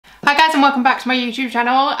Hi guys and welcome back to my YouTube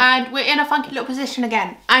channel, and we're in a funky little position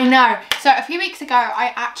again. I know. So a few weeks ago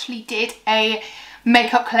I actually did a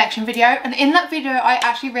makeup collection video, and in that video I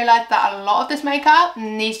actually realised that a lot of this makeup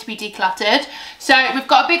needs to be decluttered. So we've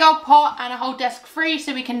got a big old pot and a whole desk free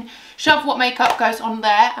so we can shove what makeup goes on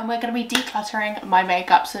there, and we're going to be decluttering my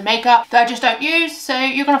makeup. So makeup that I just don't use, so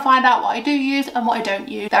you're going to find out what I do use and what I don't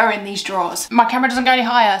use that are in these drawers. My camera doesn't go any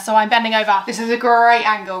higher, so I'm bending over. This is a great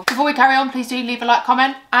angle. Before we carry on, please do leave a like,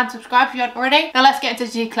 comment and subscribe if you haven't already. Now let's get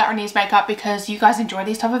into decluttering these makeup because you guys enjoy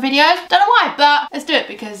these type of videos. Don't know why, but let's do it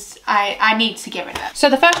because I need to get rid of it. So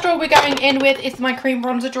the first drawer we're going in with is my cream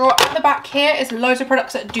bronzer drawer. At the back here is loads of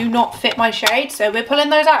products that do not fit my shade, so we're pulling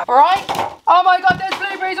those out. All right. Oh my god, there's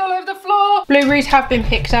blueberries all over the floor. Blueberries have been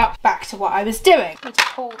picked up. Back to what I was doing. Let's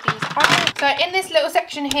pull these out. So in this little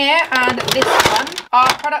section here and this one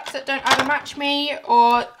are products that don't either match me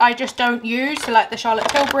or I just don't use. So like the Charlotte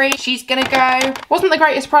Tilbury, she's gonna go. Wasn't the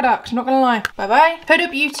greatest product, not gonna lie. Bye bye. Huda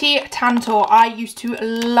Beauty Tantor. I used to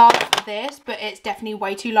love this, but it's definitely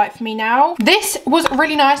way too light for me now. This was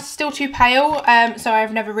really nice, still too pale, so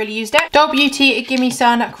I've never really used it. Doll Beauty Gimme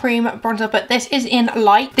Sun Cream Bronzer, but this is in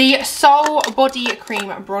light. The Soul Body Cream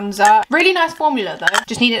Bronzer. Really nice formula though,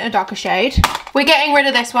 just need it in a darker shade. We're getting rid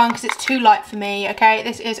of this one because it's too light for me, okay?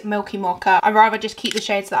 This is Milky Mocha. I'd rather just keep the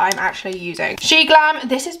shades that I'm actually using. She Glam,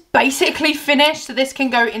 this is basically finished, so this can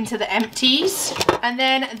go into the empties. And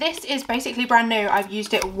then this is basically brand new. I've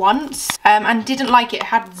used it once and didn't like it. It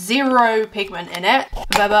had zero pigment in it.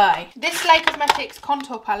 Bye-bye. This Slay Cosmetics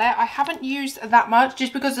contour palette, I haven't used that much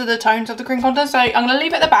just because of the tones of the cream contour, so I'm going to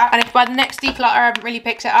leave it at the back, and if by the next declutter I haven't really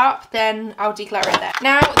picked it up, then I'll declutter it there.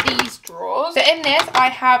 Now these drawers. So in this I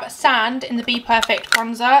have Sand in the Be Perfect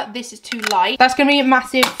bronzer. This is too light. That's going to be a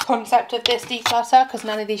massive concept of this declutter because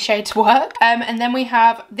none of these shades work. And then we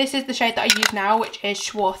have, this is the shade that I use now, which is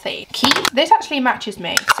Swarthy. Keep. This actually matches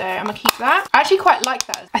me, so I'm going to keep that. I actually quite like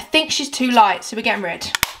that. I think she's too light, so we're getting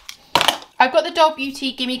rid. I've got the Doll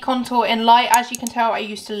Beauty Gimme Contour in light, as you can tell I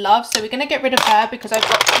used to love, so we're going to get rid of her because I've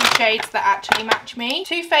got two shades that actually match me.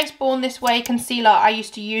 Too Faced Born This Way concealer I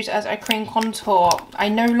used to use as a cream contour. I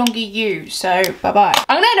no longer use, so bye-bye.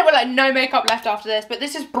 I'm going to end up with like no makeup left after this, but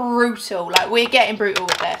this is brutal. Like, we're getting brutal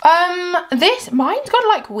with this. Mine's got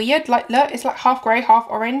like weird, like look, it's like half grey, half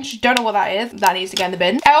orange. Don't know what that is. That needs to go in the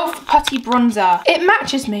bin. Elf Putty Bronzer. It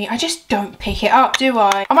matches me. I just don't pick it up, do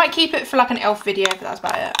I? I might keep it for like an Elf video, but that's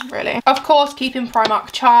about it, really. Of course, keeping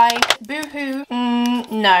Primark Chai. Boohoo.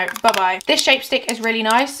 No, bye-bye. This shape stick is really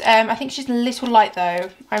nice. I think she's a little light though.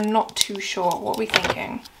 I'm not too sure. What are we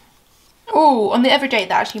thinking? Oh, on the everyday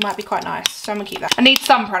that actually might be quite nice, so I'm gonna keep that. I need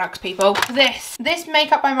some products, people. This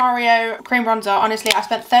Makeup by Mario cream bronzer, honestly I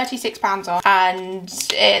spent £36 on, and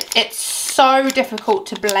it's so difficult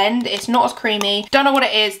to blend. It's not as creamy. Don't know what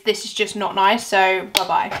it is. This is just not nice, so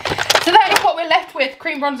bye-bye. So that is what we're left with,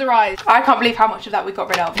 cream bronzer eyes. I can't believe how much of that we got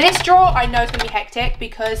rid of. This drawer I know is gonna be hectic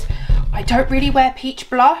because I don't really wear peach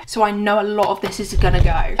blush, so I know a lot of this is gonna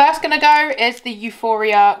go. First gonna go is the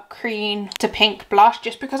Euphoria Cream to Pink blush,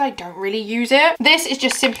 just because I don't really use it. This is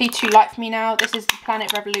just simply too light for me now. This is the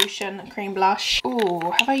Planet Revolution cream blush.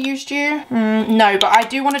 Ooh, have I used you? No, but I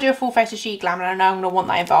do want to do a full face of She Glam, and I know I'm gonna want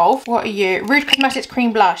that involved. What are you? Rouge Cosmetics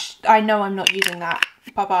cream blush. I know I'm not using that.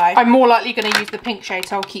 Bye-bye. I'm more likely going to use the pink shade,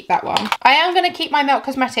 so I'll keep that one. I am going to keep my Melt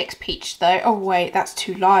Cosmetics peach though. Oh wait, that's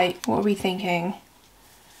too light. What are we thinking?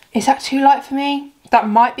 Is that too light for me? That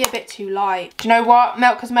might be a bit too light. Do you know what?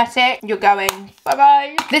 Melt Cosmetic, you're going.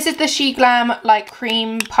 Bye-bye. This is the She Glam, like,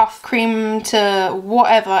 cream puff, cream to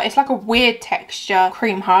whatever. It's like a weird texture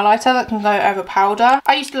cream highlighter that can go over powder.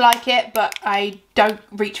 I used to like it, but I don't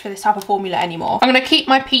reach for this type of formula anymore. I'm going to keep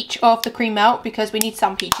my peach of the cream melt because we need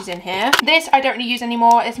some peaches in here. This I don't really use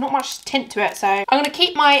anymore. There's not much tint to it, so I'm going to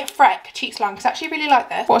keep my Freck Cheeks Line because I actually really like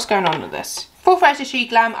this. What's going on with this? Full face of She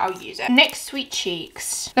Glam, I'll use it. NYX Sweet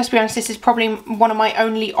Cheeks. Let's be honest, this is probably one of my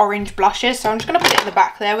only orange blushes, so I'm just going to put it in the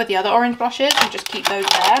back there with the other orange blushes and just keep those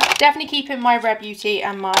there. Definitely keeping my Rare Beauty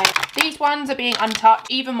and my... These ones are being untouched.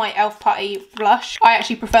 Even my Elf Putty blush. I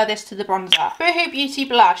actually prefer this to the bronzer. Boohoo Beauty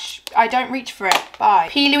blush. I don't reach for it. Bye.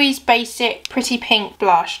 P. Louise Basic Pretty Pink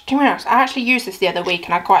blush. Do you know what else? I actually used this the other week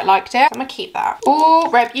and I quite liked it. I'm going to keep that. Ooh,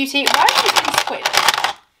 Rare Beauty. Why is this in squid?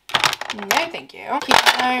 No, thank you. Keep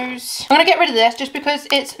those. I'm going to get rid of this just because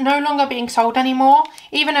it's no longer being sold anymore.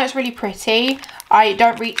 Even though it's really pretty, I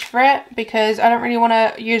don't reach for it because I don't really want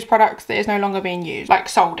to use products that is no longer being used, like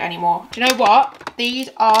sold anymore. Do you know what? These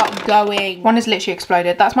are going. One is literally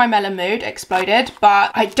exploded. That's my Melon Mood, exploded.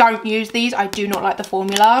 But I don't use these. I do not like the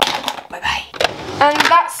formula. Bye-bye. And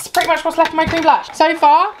that's pretty much what's left of my cream blush. So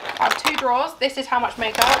far, out of 2 drawers, this is how much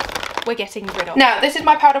makeup we're getting rid of. Now, this is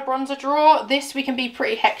my powder bronzer drawer. This we can be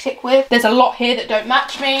pretty hectic with. There's a lot here that don't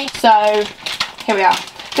match me. So, here we are.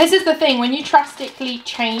 This is the thing, when you drastically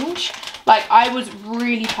change, like I was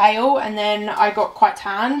really pale and then I got quite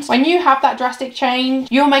tanned. When you have that drastic change,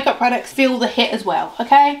 your makeup products feel the hit as well,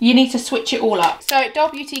 okay? You need to switch it all up. So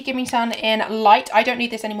Doll Beauty Give Me Sun in light. I don't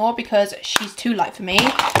need this anymore because she's too light for me,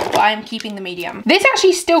 but I am keeping the medium. This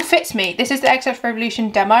actually still fits me. This is the XX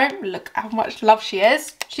Revolution demo. Look how much love she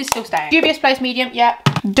is. She's still staying. Dubious Place medium, yep.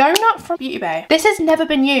 Donut from Beauty Bay. This has never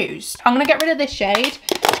been used. I'm gonna get rid of this shade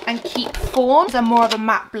and keep Fawn. I'm more of a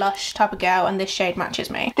matte blush type of girl and this shade matches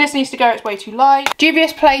me. This needs to go, it's way too light.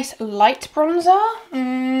 Dubious Place light bronzer.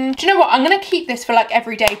 Do you know what? I'm gonna keep this for like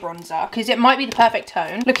everyday bronzer because it might be the perfect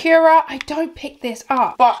tone. Lacura, I don't pick this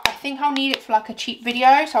up, but I think I'll need it for like a cheap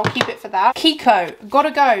video, so I'll keep it for that. Kiko,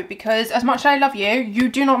 gotta go because as much as I love you, you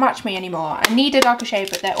do not match me anymore. I need a darker shade,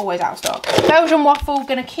 but they're always out of stock. Belgian Waffle,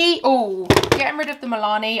 gonna keep. Oh, getting rid of the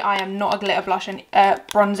Milani. I am not a glitter blush and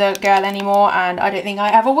bronzer girl anymore, and I don't think I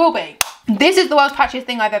ever will be. This is the world's patchiest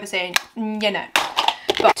thing I've ever seen, you know.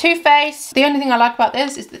 But Too Faced, the only thing I like about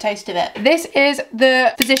this is the taste of it. This is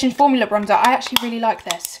the Physicians Formula bronzer. I actually really like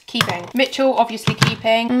this. Keeping. Mitchell, obviously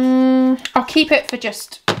keeping. I'll keep it for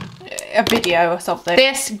just a video or something.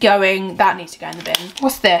 This going, that needs to go in the bin.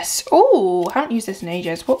 What's this? Oh, I haven't used this in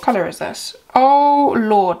ages. What colour is this? Oh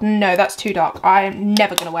Lord, no, that's too dark. I'm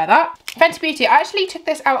never gonna wear that. Fenty Beauty, I actually took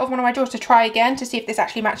this out of one of my drawers to try again to see if this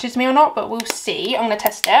actually matches me or not, but we'll see. I'm gonna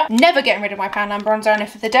test it. Never getting rid of my Poundland bronzer, and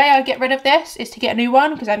if the day I get rid of this is to get a new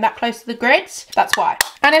one because I'm that close to the grids, that's why.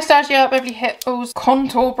 Anastasia Beverly Hills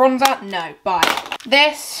Contour Bronzer, no, bye.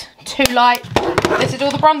 This, too light. This is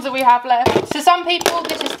all the bronzer we have left. To some people,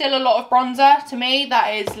 this is still a lot of bronzer. To me, that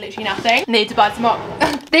is literally nothing. Need to buy some more.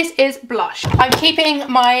 This is blush. I'm keeping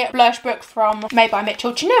my blush book from Made by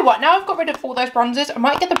Mitchell. Do you know what? Now I've got rid of all those bronzers, I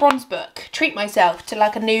might get the bronze book. Treat myself to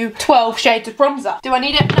like a new 12 shades of bronzer. Do I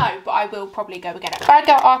need it? No, but I will probably go and get it. Bad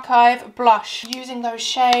Girl Archive blush. Using those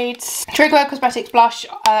shades. Trigger Cosmetics blush.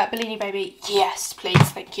 Bellini Baby. Yes, please.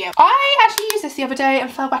 Thank you. I actually used this the other day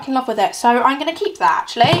and fell back in love with it, so I'm going to keep that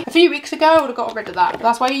actually. A few weeks ago, I would have got rid of that.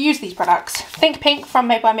 That's why you use these products. Think Pink from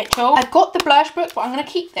Made by Mitchell. I've got the blush book, but I'm going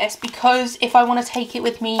to keep this because if I want to take it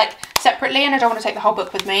with me like separately and I don't want to take the whole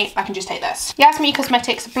book with me, I can just take this. Yasmin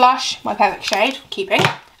Cosmetics blush, my perfect shade, keeping.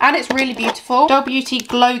 And it's really beautiful. Doll Beauty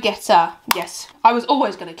Glow Getter. Yes, I was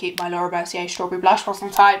always going to keep my Laura Mercier Strawberry Blush,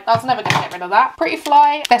 wasn't I? I was never going to get rid of that. Pretty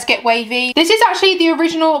Fly. Let's Get Wavy. This is actually the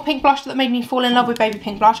original pink blush that made me fall in love with baby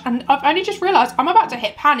pink blush. And I've only just realised I'm about to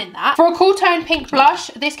hit pan in that. For a cool tone pink blush,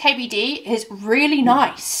 this KBD is really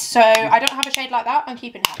nice. So I don't have a shade like that. I'm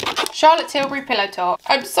keeping it. Charlotte Tilbury Pillow Talk.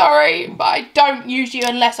 I'm sorry, but I don't use you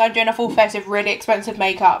unless I'm doing a full face of really expensive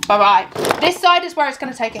makeup. Bye-bye. This side is where it's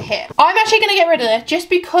going to take a hit. I'm actually going to get rid of this just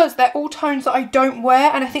because they're all tones that I don't wear.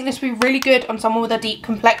 And I think this would be really good on someone with a deep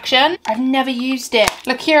complexion. I've never used it.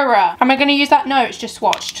 Lacura. Am I going to use that? No, it's just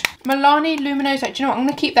swatched. Milani Luminoso. Do you know what? I'm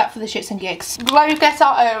going to keep that for the shits and gigs. Glow Getter,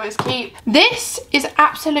 I always keep. This is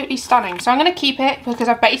absolutely stunning. So I'm going to keep it because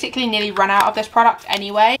I've basically nearly run out of this product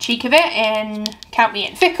anyway. Cheek of it in. Count me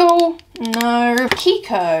in. Fickle. No.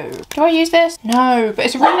 Kiko. Do I use this? No, but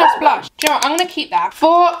it's a really nice blush. Do you know what? I'm going to keep that.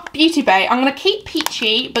 For Beauty Bay, I'm going to keep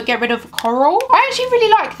Peachy, but get rid of Coral. I actually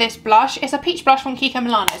really like this blush. It's a peach blush from Kiko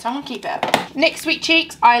Milano, so I'm going to keep it. NYX Sweet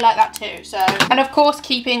Cheeks, I like that too. So, and of course,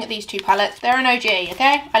 keeping these two palettes. They're an OG,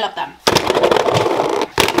 okay? I love them.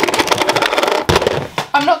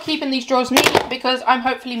 I'm not keeping these drawers neat because I'm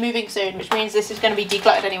hopefully moving soon, which means this is going to be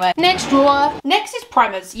decluttered anyway. Next drawer. Next is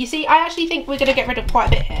primers. You see, I actually think we're going to get rid of quite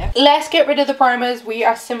a bit here. Let's get rid of the primers we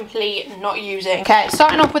are simply not using. Okay,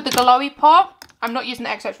 starting off with the Glowy Pot. I'm not using the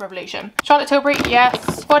XX Revolution. Charlotte Tilbury,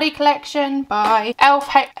 yes. Body Collection, bye. Elf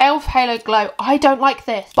Halo Glow. I don't like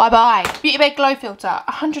this. Bye-bye. Beauty Bay Glow Filter,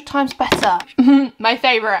 100 times better. My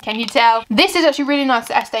favourite. Can you tell? This is actually really nice,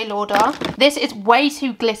 the Estee Lauder. This is way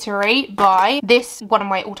too glittery. Bye. This, one of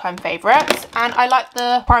my all-time favourites. And I like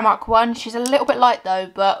the Primark one. She's a little bit light though,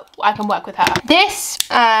 but I can work with her. This,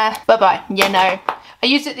 bye-bye. You know. I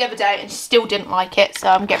used it the other day and still didn't like it, so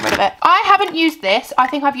I'm getting rid of it. I haven't used this. I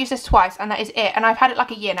think I've used this twice and that is it. And I've had it like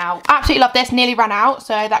a year now. Absolutely love this. Nearly ran out,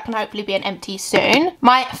 so that can hopefully be an empty soon.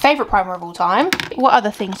 My favourite primer of all time. What other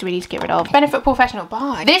things do we need to get rid of? Benefit Professional,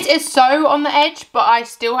 bye. This is so on the edge, but I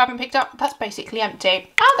still haven't picked up. That's basically empty.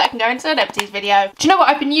 Oh, that can go into an empties video. Do you know what?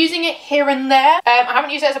 I've been using it here and there. I haven't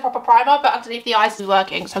used it as a proper primer, but underneath the eyes is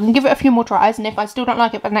working. So I'm going to give it a few more tries, and if I still don't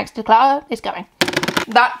like it by the next declutter, it's going.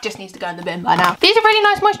 That just needs to go in the bin by now. These are really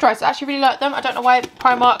nice moisturisers. I actually really like them. I don't know why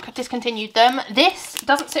Primark discontinued them. This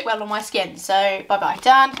doesn't sit well on my skin, so bye-bye.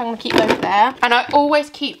 Done. I'm going to keep those there. And I always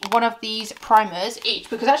keep one of these primers each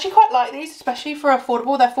because I actually quite like these, especially for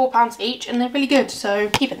affordable. They're £4 each and they're really good, so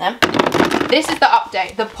keeping them. This is the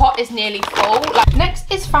update. The pot is nearly full.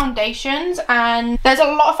 Next is foundations, and there's a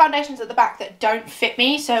lot of foundations at the back that don't fit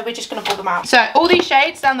me, so we're just going to pull them out. So all these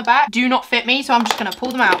shades down the back do not fit me, so I'm just going to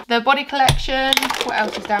pull them out. The body collection. What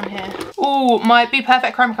else is down here? Oh, my Be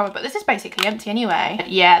Perfect chrome cover, but this is basically empty anyway.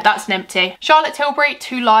 Yeah, that's an empty. Charlotte Tilbury,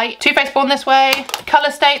 too light. Too Faced Born This Way.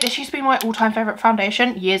 Colour State. This used to be my all-time favourite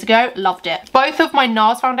foundation years ago. Loved it. Both of my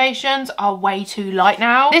NARS foundations are way too light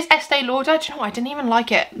now. This Estee Lauder, do you know what? I didn't even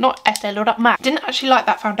like it. Not Estee Lauder, MAC. Didn't actually like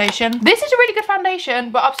that foundation. This is a really good foundation,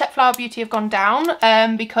 but Upset Flower Beauty have gone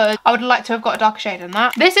down because I would like to have got a darker shade than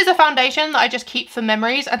that. This is a foundation that I just keep for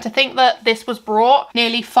memories, and to think that this was brought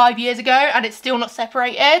nearly 5 years ago and it's still not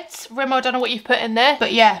separated. Rimmel, I don't know what you've put in there,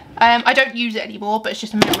 but yeah, I don't use it anymore, but it's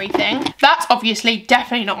just a memory thing. That's obviously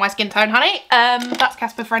definitely not my skin tone, honey. That's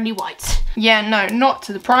Casper Friendly White. Yeah, no, not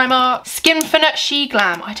to the Primark. Skinfinite She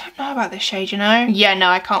Glam. I don't know about this shade, you know. Yeah, no,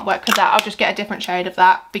 I can't work with that. I'll just get a different shade of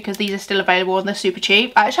that because these are still available and they're super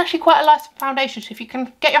cheap. It's actually quite a nice foundation, so if you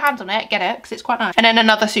can get your hands on it, get it, because it's quite nice. And then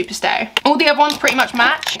another Superstay. All the other ones pretty much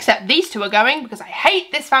match, except these two are going because I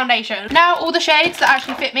hate this foundation. Now all the shades that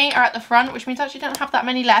actually fit me are at the front, which means I actually don't have that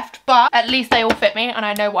many left, but at least they all fit me and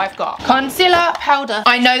I know what I've got. Concealer powder.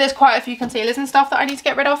 I know there's quite a few concealers and stuff that I need to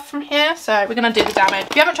get rid of from here, so we're gonna do the damage.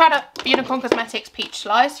 If you haven't tried a Unicorn Cosmetics Peach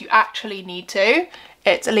Slice, you actually need to.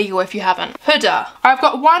 It's illegal if you haven't. Huda. I've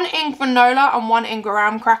got one in granola and one in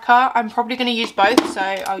graham cracker. I'm probably going to use both, so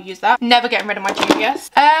I'll use that. Never getting rid of my Julius.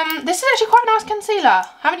 This is actually quite a nice concealer.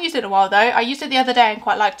 Haven't used it in a while though. I used it the other day and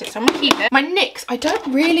quite liked it, so I'm going to keep it. My NYX, I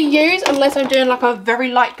don't really use unless I'm doing like a very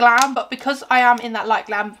light glam, but because I am in that light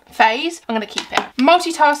glam phase, I'm going to keep it.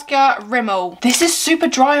 Multitasker Rimmel. This is super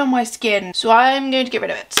dry on my skin, so I'm going to get rid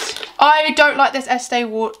of it. I don't like this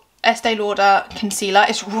Estee Lauder concealer.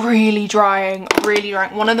 It's really drying, really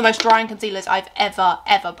drying. One of the most drying concealers I've ever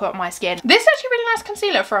put on my skin. This is actually a really nice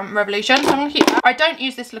concealer from Revolution, so I'm gonna keep that. I don't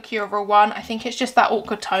use this Liqueur one. I think it's just that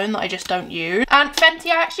awkward tone that I just don't use. And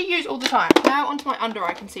Fenty I actually use all the time. Now onto my under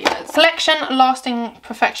eye concealers. Collection Lasting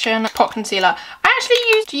Perfection Pot Concealer. I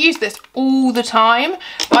actually used to use this all the time,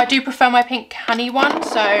 but I do prefer my pink honey one,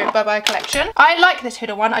 so bye-bye Collection. I like this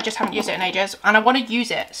Huda one, I just haven't used it in ages, and I want to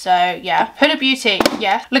use it, so yeah. Huda Beauty,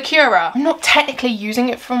 yeah. Liqueur. I'm not technically using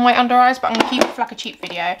it for my under eyes, but I'm gonna keep it for like a cheap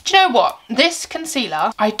video. Do you know what? This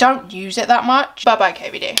concealer, I don't use it that much. Bye-bye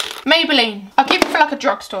KVD. Maybelline. I'll keep it for like a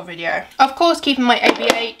drugstore video. Of course, keeping my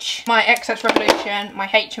ABH, my XS Revolution, my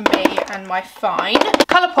H&B, and my Fine.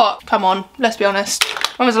 Colourpop. Come on, let's be honest.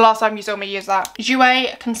 When was the last time you saw me use that?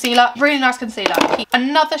 Jouer concealer. Really nice concealer.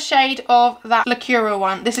 Another shade of that Liqueur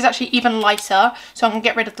one. This is actually even lighter, so I'm gonna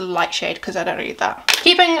get rid of the light shade because I don't need that.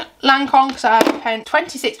 Keeping Lancome because I spent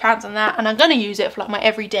 £26 on that, and I'm gonna use it for like my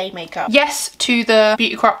everyday makeup. Yes to the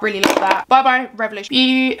Beauty Crop, really love that. Bye bye Revolution.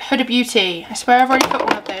 Huda Beauty. I swear I've already put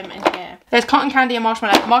one of them in here. There's Cotton Candy and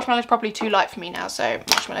Marshmallow. Marshmallow's probably too light for me now, so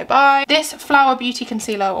Marshmallow bye. This Flower Beauty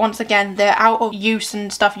concealer, once again, they're out of use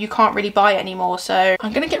and stuff. You can't really buy it anymore, so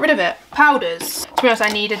I'm gonna get rid of it. Powders. To be honest, I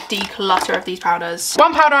need a declutter of these powders.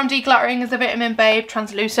 One powder I'm decluttering is the Vitamin Babe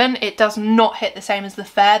Translucent. It does not hit the same as the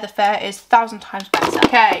Fair. The Fair is 1,000 times better.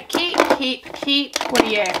 Okay, keep. What are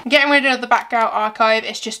you? I'm getting rid of the Background Archive.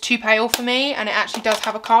 It's just too pale for me, and it actually does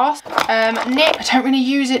have a cast. NYX. I don't really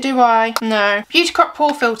use it, do I? No. Beauty Crop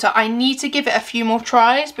Pore Filter. I need to give it a few more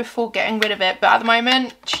tries before getting rid of it, but at the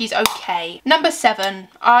moment, she's okay. Number 7.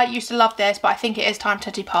 I used to love this, but I think it is time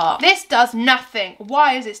to depart. This does nothing.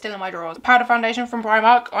 Why is it still in my drawers? Powder foundation from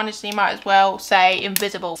Primark. Honestly, might as well say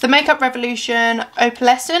invisible. The Makeup Revolution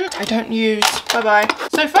Opalescent. I don't use. Bye-bye.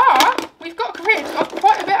 So far, we've got rid of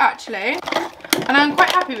quite a bit, actually. And I'm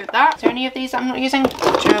quite happy with that. Is there any of these that I'm not using?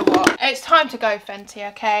 Do you know what? It's time to go, Fenty,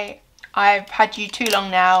 okay? I've had you too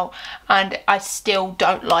long now and I still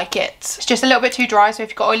don't like it. It's just a little bit too dry, so if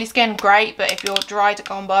you've got oily skin, great, but if you're dry to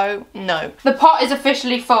combo, no. The pot is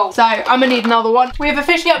officially full, so I'm gonna need another one. We have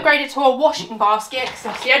officially upgraded to a washing basket because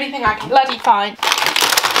that's the only thing I can bloody find.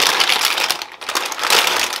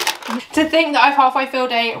 To think that I've halfway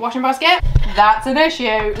filled a washing basket, that's an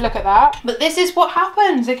issue. Look at that. But this is what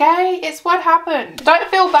happens, okay? It's what happens. Don't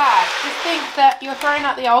feel bad. Just think that you're throwing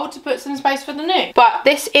out the old to put some space for the new. But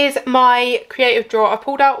this is my creative drawer. I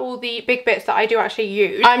pulled out all the big bits that I do actually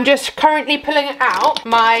use. I'm just currently pulling out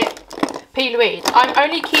my P. Louise. I'm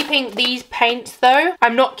only keeping these paints though.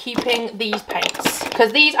 I'm not keeping these paints.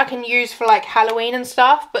 because these I can use for like Halloween and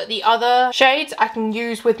stuff, but the other shades I can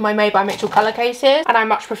use with my Made by Mitchell colour cases, and I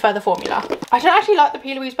much prefer the formula. I don't actually like the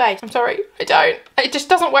P. Louise base. I'm sorry, I don't. It just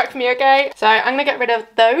doesn't work for me, okay? So I'm gonna get rid of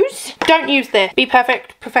those. Don't use this. Be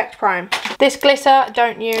Perfect Perfect Prime. This glitter,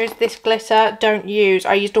 don't use. This glitter, don't use.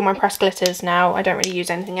 I used all my pressed glitters now. I don't really use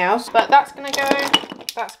anything else, but that's gonna go.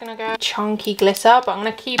 That's gonna go. Chunky glitter, but I'm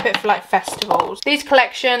gonna keep it for like festivals. These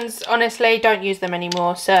collections, honestly, don't use them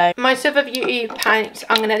anymore. So my Silver Beauty paints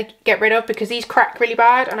I'm gonna get rid of because these crack really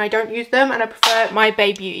bad and I don't use them, and I prefer my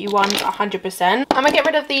Bay Beauty ones 100%. I'm gonna get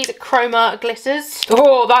rid of these chroma glitters.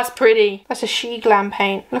 Oh, that's pretty. That's a She Glam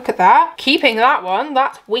paint. Look at that. Keeping that one,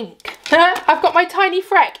 that's wink. I've got my tiny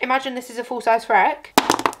Freck. Imagine this is a full-size Freck.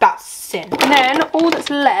 That's sin. And then all that's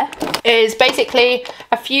left is basically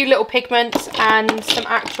a few little pigments and some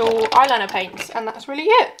actual eyeliner paints, and that's really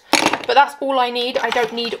it. But that's all I need. I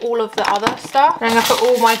don't need all of the other stuff. And I'm gonna put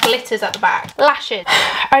all my glitters at the back. Lashes.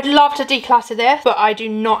 I'd love to declutter this, but I do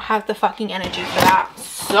not have the fucking energy for that.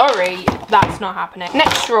 Sorry, that's not happening.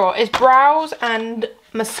 Next drawer is brows and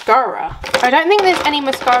mascara. I don't think there's any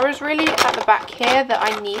mascaras really at the back here that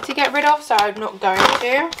I need to get rid of, so I'm not going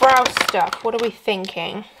to. Brow stuff, what are we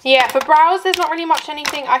thinking? Yeah, for brows there's not really much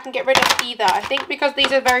anything I can get rid of either. I think because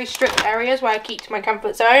these are very strict areas where I keep to my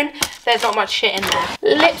comfort zone, there's not much shit in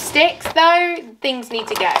there. Lipsticks though, things need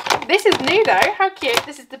to go. This is new though, how cute.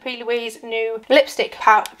 This is the P. Louise new lipstick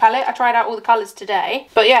palette. I tried out all the colours today,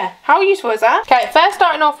 but yeah, how useful is that? Okay, first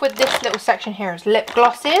starting off with this little section here is lip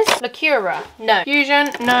glosses. Lacura, no. Fusion,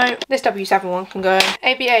 no. This W7 one can go.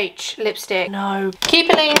 ABH lipstick, no.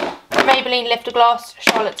 Maybelline Lifter Gloss,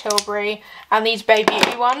 Charlotte Tilbury, and these Bay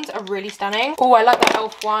Beauty ones are really stunning. Oh, I like the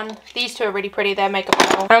e.l.f. one. These two are really pretty. They're makeup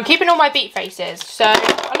oil. And I'm keeping all my Beat faces. So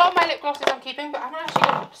a lot of my lip glosses I'm keeping, but I haven't actually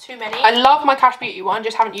got too many. I love my Cash Beauty one,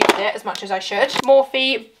 just haven't used it as much as I should.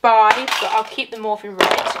 Morphe by, but I'll keep the Morphe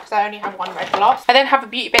red because I only have one red gloss. I then have a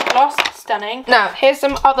Beauty Bay gloss, stunning. Now here's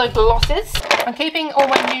some other glosses. I'm keeping all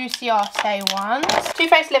my new Ciate ones. Too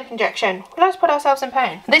Faced lip injection. Let's put ourselves in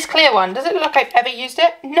pain. This clear one, does it look like I've ever used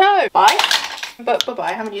it? No. Bye. But bye-bye,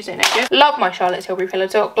 I haven't used it in ages. Love my Charlotte Tilbury Pillow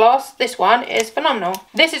Talk gloss. This one is phenomenal.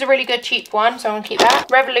 This is a really good cheap one, so I'm gonna keep that.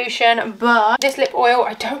 Revolution, but this lip oil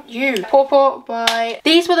I don't use. Pawpaw by,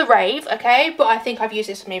 these were the rave, okay, but I think I've used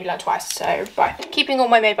this maybe like twice, so bye. Keeping all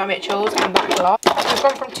my Made by Mitchells and that gloss. We've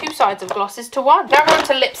gone from 2 sides of glosses to 1. Now we're on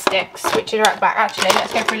to lipsticks, which are at the back. Actually,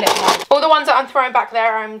 let's go through lip ones. All the ones that I'm throwing back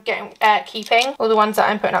there, I'm getting keeping. All the ones that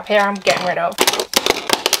I'm putting up here, I'm getting rid of.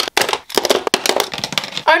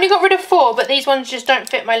 I only got rid of 4, but these ones just don't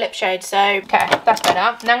fit my lip shade, so okay, that's better.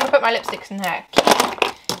 Now I'm gonna put my lipsticks in here.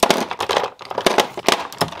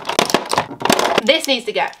 This needs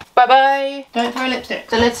to go. Bye bye. Don't throw lipstick.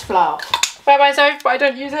 The lid's flour. Bye bye soap, but I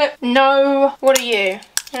don't use it. No. What are you?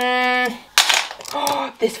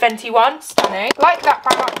 Oh, this Fenty one, stunning. Like that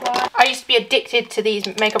Primark one. I used to be addicted to these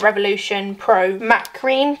Makeup Revolution Pro matte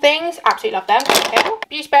cream things. Absolutely love them. Okay.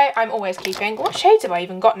 Beauty Bay, I'm always keeping. What shades have I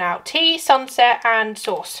even got now? Tea, Sunset, and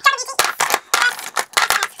Sauce.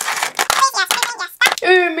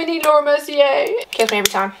 Ooh, mini Laura Mercier. Kills me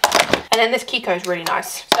every time. And then this Kiko is really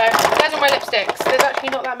nice. So those are my lipsticks. There's actually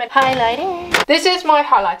not that many. Highlighter. This is my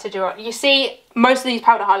highlighter drawer. You see, most of these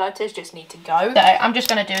powder highlighters just need to go. So I'm just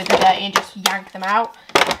going to do the dirty and just yank them out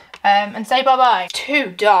and say bye-bye.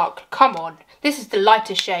 Too dark. Come on. This is the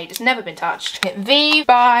lightest shade. It's never been touched. V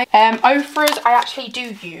by Ofra's I actually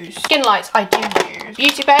do use. Skin Lights I do use.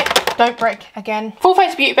 Beauty Bay, don't break again. Full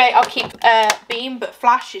Face Beauty Bay I'll keep Beam, but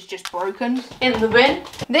Flash is just broken in the bin.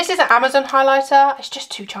 This is an Amazon highlighter. It's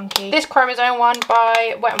just too chunky. This Chromosome one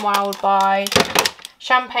by Wet n Wild by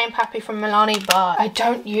Champagne Pappy from Milani, but I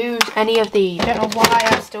don't use any of these. I don't know why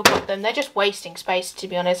I've still got them. They're just wasting space, to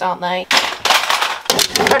be honest, aren't they?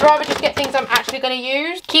 I'd rather just get things I'm actually going to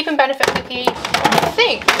use. Keep and Benefit Cookie, I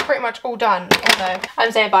think we're pretty much all done. Although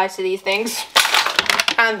I'm saying bye to these things.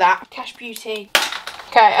 And that. Cash Beauty.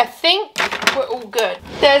 Okay, I think we're all good.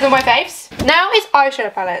 There's all my faves. Now is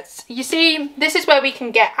eyeshadow palettes. You see, this is where we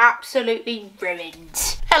can get absolutely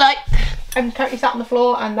ruined. Hello. I'm currently sat on the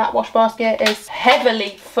floor and that wash basket is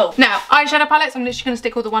heavily full. Now, eyeshadow palettes, I'm literally going to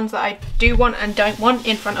stick all the ones that I do want and don't want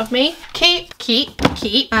in front of me.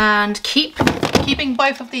 Keeping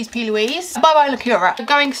both of these P. Louise. Bye-bye Lacura.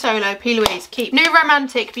 Going solo, P. Louise, keep. New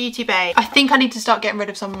Romantic, Beauty Bay. I think I need to start getting rid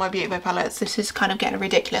of some of my Beauty Bay palettes. This is kind of getting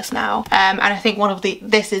ridiculous now. And I think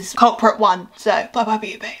this is culprit 1. So, bye-bye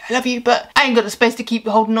Beauty Bay. I love you, but I ain't got the space to keep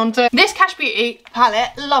holding on to. This Cash Beauty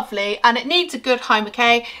palette, lovely. And it needs a good home,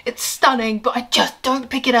 okay? It's stunning, but I just don't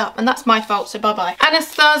pick it up. And that's my fault, so bye-bye.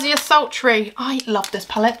 Anastasia Sultry. I love this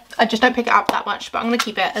palette. I just don't pick it up that much, but I'm going to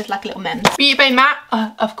keep it as like a little men's. Beauty Bay Matte,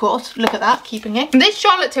 of course. Look at that. Keeping thingy. This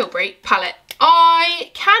Charlotte Tilbury palette,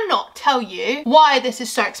 I cannot tell you why this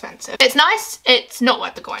is so expensive. It's nice, it's not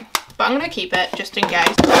worth the coin, but I'm gonna keep it just in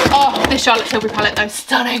case. Oh, this Charlotte Tilbury palette though,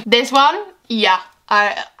 stunning. This one, yeah.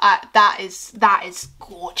 That is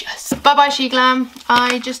gorgeous. Bye bye She Glam.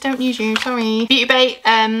 I just don't use you, sorry. Beauty Bait,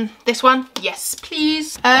 this one, yes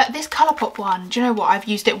please. This Colourpop one, do you know what? I've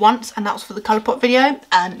used it once and that was for the Colourpop video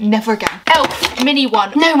and never again. Elf mini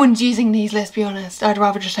one. No one's using these, let's be honest. I'd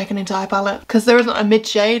rather just take an entire palette because there isn't a mid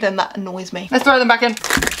shade and that annoys me. Let's throw them back in.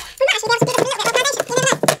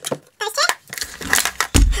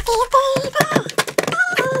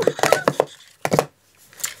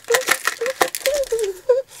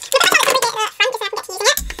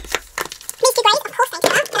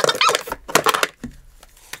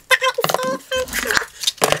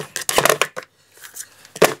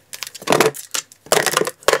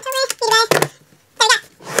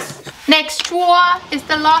 Next drawer is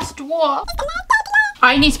the last drawer.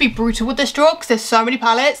 I need to be brutal with this drawer because there's so many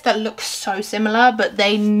palettes that look so similar, but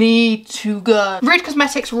they need to go. Rude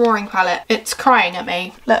Cosmetics Roaring palette. It's crying at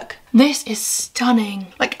me. Look. This is stunning,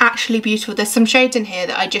 like actually beautiful. There's some shades in here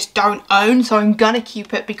that I just don't own, so I'm gonna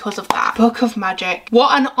keep it because of that. Book of Magic.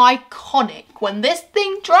 What an iconic, when this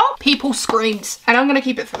thing dropped, people screamed, and I'm gonna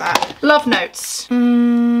keep it for that. Love Notes.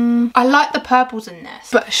 I like the purples in this,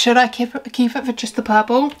 but should I keep it for just the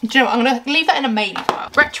purple? Do you know what? I'm gonna leave that in a maybe.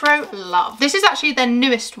 Retro Love. This is actually their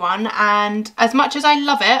newest one, and as much as I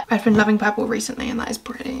love it, I've been loving purple recently, and that is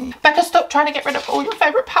pretty. Becca, stop trying to get rid of all your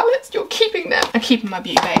favorite palettes. You're keeping them. I'm keeping my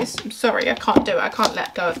beauty base. I'm sorry, I can't do it. I can't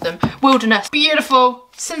let go of them. Wilderness. Beautiful.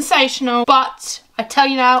 Sensational. But I tell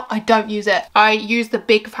you now, I don't use it. I use the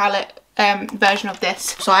big palette version of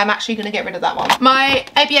this, so I'm actually going to get rid of that one. My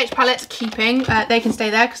ABH palettes keeping, they can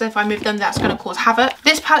stay there because if I move them that's going to cause havoc.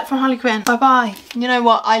 This palette from Harley Quinn, bye bye. You know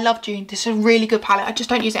what, I love June. This is a really good palette. I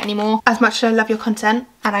just don't use it anymore. As much as I love your content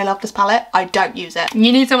and I love this palette, I don't use it.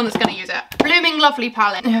 You need someone that's going to use it. Blooming Lovely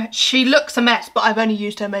palette. She looks a mess, but I've only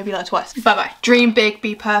used her maybe like twice. Bye bye. Dream Big,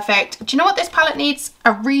 Be Perfect. Do you know what this palette needs?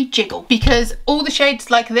 A rejiggle, because all the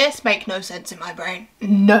shades like this make no sense in my brain.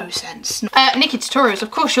 No sense. Nikki Tutorials,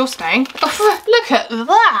 of course you're staying. Oh, look at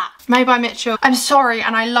that. Made by Mitchell. I'm sorry,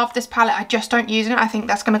 and I love this palette. I just don't use it. I think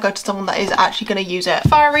that's going to go to someone that is actually going to use it.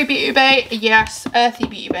 Fiery Beauty Bay, yes. Earthy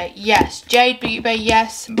Beauty Bay, yes. Jade Beauty Bay,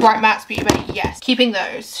 yes. Bright Mattes Beauty Bay, yes. Keeping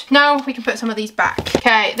those. Now we can put some of these back.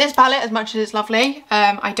 Okay, this palette, as much as it's lovely,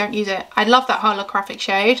 I don't use it. I love that holographic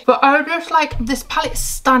shade, but I just like, this palette's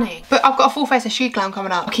stunning. But I've got a full face of She Glam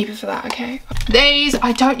coming up. I'll keep it for that, okay? These,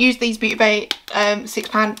 I don't use these Beauty Bay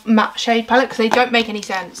 £6 matte shade palette because they don't make any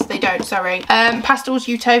sense. They don't, sorry. Pastels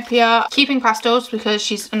Utopia. Keeping Pastels because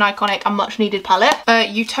she's an iconic and much needed palette.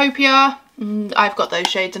 Utopia. I've got those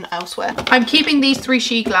shades and elsewhere. I'm keeping these 3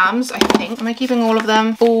 She Glams, I think. Am I keeping all of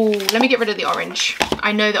them? Oh, let me get rid of the orange.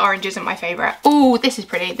 I know the orange isn't my favourite. Oh, this is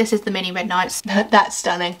pretty. This is the Mini Midnights. That's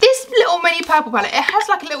stunning. This little mini purple palette, it has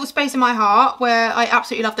like a little space in my heart where I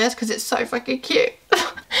absolutely love this because it's so fucking cute.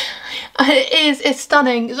 It's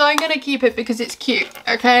stunning, so I'm gonna keep it because it's cute,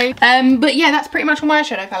 okay? But yeah, that's pretty much all my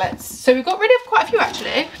eyeshadow palettes. So we got rid of quite a few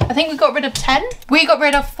actually. I think we got rid of 10. We got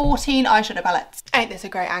rid of 14 eyeshadow palettes. Ain't this a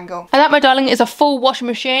great angle? And that, my darling, is a full washing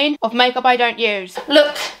machine of makeup I don't use.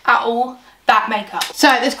 Look at all that makeup. So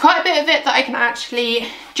there's quite a bit of it that I can actually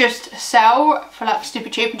just sell for like super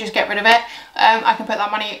cheap and just get rid of it. I can put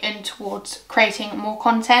that money in towards creating more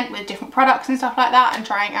content with different products and stuff like that and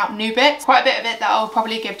trying out new bits. Quite a bit of it that I'll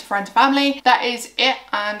probably give to friends and family. That is it,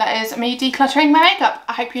 and that is me decluttering my makeup.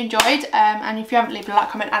 I hope you enjoyed, and if you haven't, leave a like,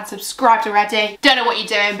 comment and subscribed already. Don't know what you're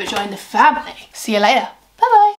doing, but join the family. See you later. Bye bye.